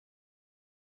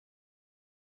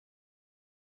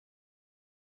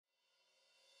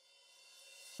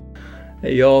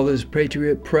Hey y'all, this is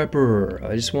Patriot Prepper.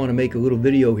 I just want to make a little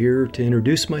video here to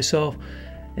introduce myself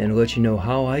and let you know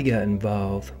how I got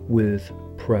involved with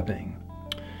prepping.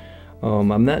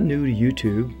 I'm not new to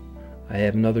YouTube. I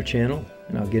have another channel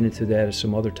and I'll get into that at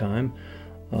some other time.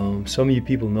 Some of you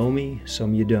people know me,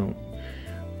 some of you don't.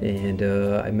 And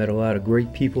I met a lot of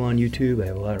great people on YouTube. I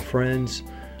have a lot of friends.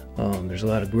 There's a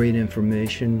lot of great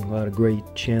information, a lot of great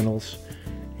channels.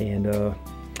 And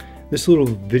this little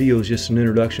video is just an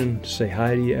introduction to say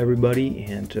hi to everybody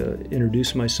and to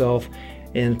introduce myself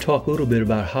and talk a little bit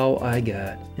about how I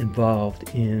got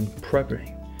involved in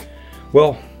prepping.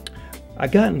 Well, I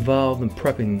got involved in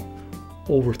prepping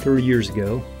over 30 years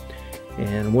ago,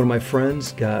 and one of my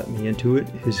friends got me into it.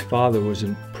 His father was a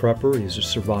prepper, he was a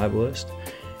survivalist,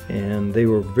 and they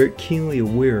were very keenly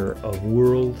aware of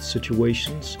world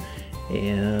situations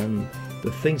and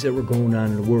the things that were going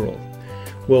on in the world.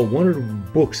 Well, one of the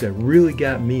books that really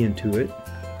got me into it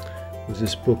was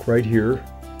this book right here.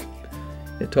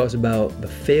 It talks about the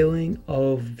failing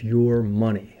of your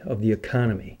money, of the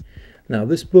economy. Now,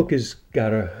 this book has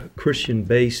got a Christian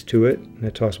base to it, and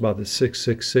it talks about the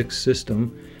 666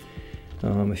 system.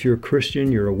 If you're a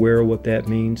Christian, you're aware of what that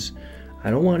means.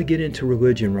 I don't want to get into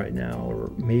religion right now,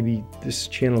 or maybe this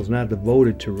channel is not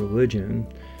devoted to religion.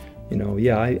 You know,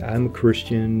 yeah, I'm a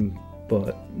Christian,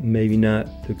 but maybe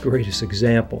not the greatest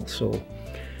example.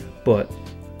 But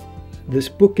this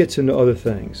book gets into other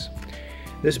things.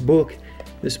 This book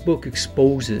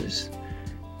exposes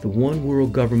the one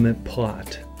world government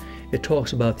plot. It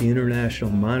talks about the International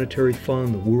Monetary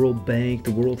Fund, the World Bank,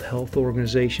 the World Health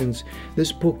Organizations.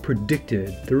 This book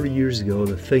predicted 30 years ago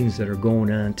the things that are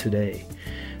going on today,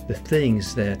 the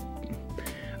things that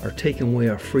are taking away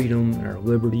our freedom and our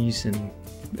liberties, and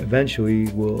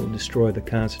eventually will destroy the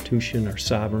Constitution, our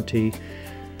sovereignty.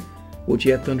 What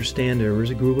you have to understand, there is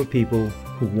a group of people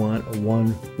who want a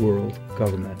one world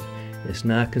government. It's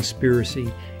not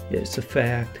conspiracy, it's a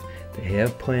fact. They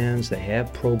have plans, they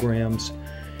have programs.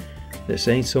 This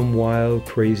ain't some wild,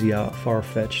 crazy,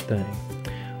 far-fetched thing.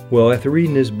 Well, after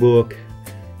reading this book,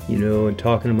 you know, and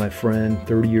talking to my friend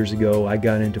 30 years ago, I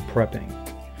got into prepping.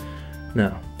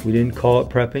 Now, we didn't call it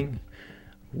prepping.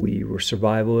 We were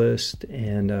survivalists,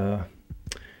 and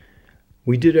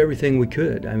we did everything we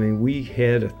could. I mean, we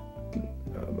had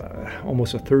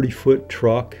almost a 30-foot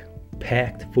truck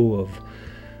packed full of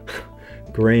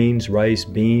grains, rice,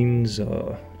 beans,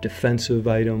 defensive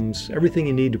items, everything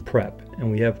you need to prep.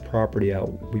 And we have property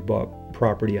out. We bought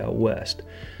property out west.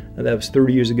 Now, that was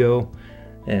 30 years ago,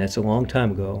 and it's a long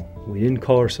time ago. We didn't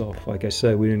call ourselves, like I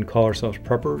said, we didn't call ourselves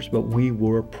preppers, but we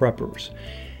were preppers.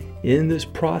 In this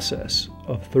process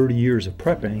of 30 years of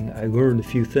prepping, I learned a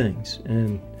few things,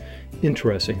 and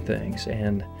interesting things.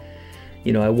 And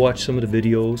you know, I watched some of the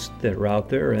videos that are out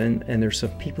there, and there's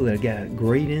some people that got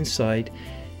great insight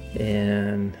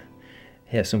and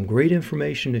have some great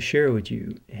information to share with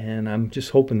you. And I'm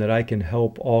just hoping that I can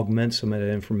help augment some of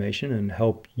that information and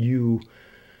help you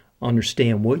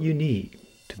understand what you need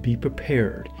to be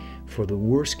prepared for the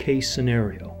worst case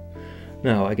scenario.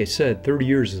 Now, like I said, 30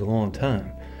 years is a long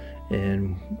time.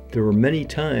 And there were many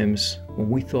times when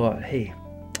we thought, hey,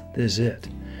 this is it.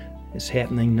 It's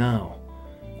happening now.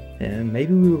 And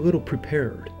maybe we were a little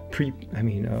prepared. Maybe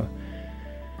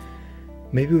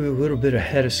we were a little bit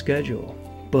ahead of schedule,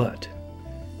 but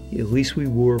at least we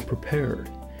were prepared.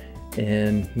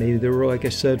 And maybe there were, like I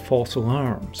said, false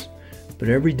alarms. But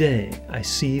every day I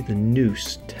see the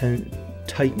noose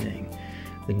tightening.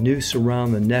 The noose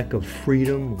around the neck of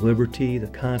freedom, liberty, the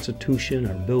Constitution,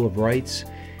 our Bill of Rights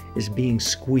is being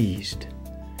squeezed,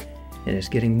 and it's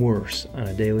getting worse on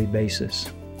a daily basis.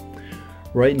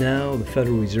 Right now, the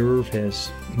Federal Reserve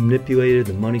has manipulated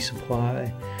the money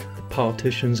supply. The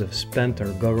politicians have spent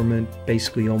our government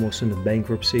basically almost into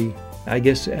bankruptcy. I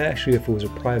guess actually if it was a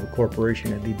private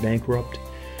corporation, it'd be bankrupt.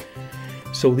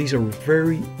 So these are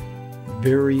very,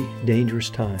 very dangerous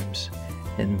times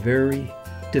and very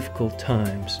difficult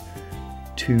times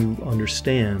to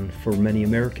understand for many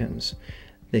Americans.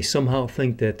 They somehow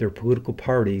think that their political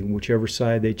party, whichever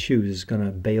side they choose, is going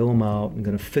to bail them out and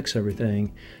going to fix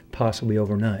everything possibly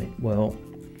overnight. Well,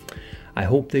 I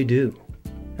hope they do.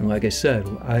 And like I said,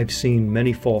 I've seen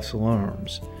many false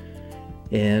alarms.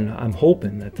 And I'm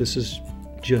hoping that this is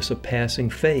just a passing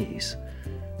phase.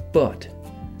 But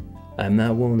I'm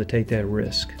not willing to take that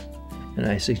risk. And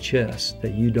I suggest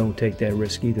that you don't take that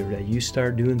risk either, that you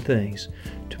start doing things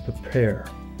to prepare.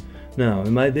 Now,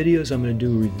 in my videos, I'm going to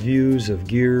do reviews of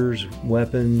gears,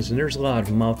 weapons, and there's a lot of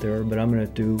them out there, but I'm going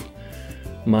to do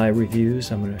my reviews.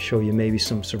 I'm going to show you maybe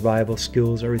some survival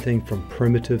skills, everything from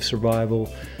primitive survival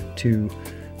to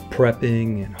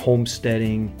prepping and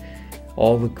homesteading,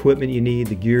 all the equipment you need,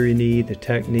 the gear you need, the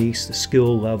techniques, the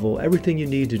skill level, everything you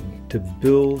need to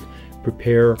build,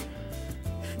 prepare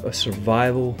a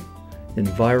survival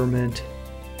environment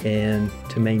and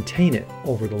to maintain it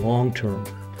over the long term.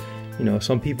 You know,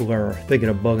 some people are thinking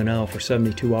of bugging out for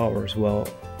 72 hours. Well,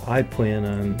 I plan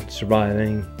on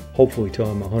surviving hopefully till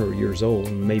I'm 100 years old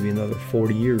and maybe another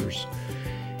 40 years.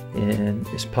 And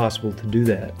it's possible to do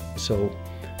that. So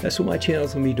that's what my channel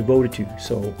is going to be devoted to.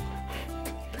 So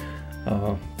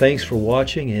thanks for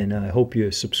watching, and I hope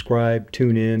you subscribe,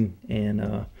 tune in, and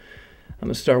I'm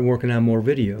going to start working on more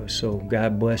videos. So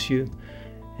God bless you.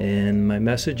 And my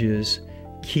message is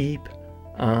keep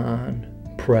on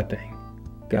prepping.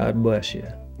 God bless you.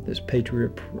 This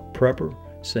Patriot Prepper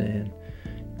saying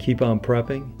keep on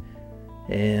prepping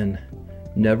and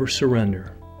never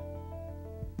surrender.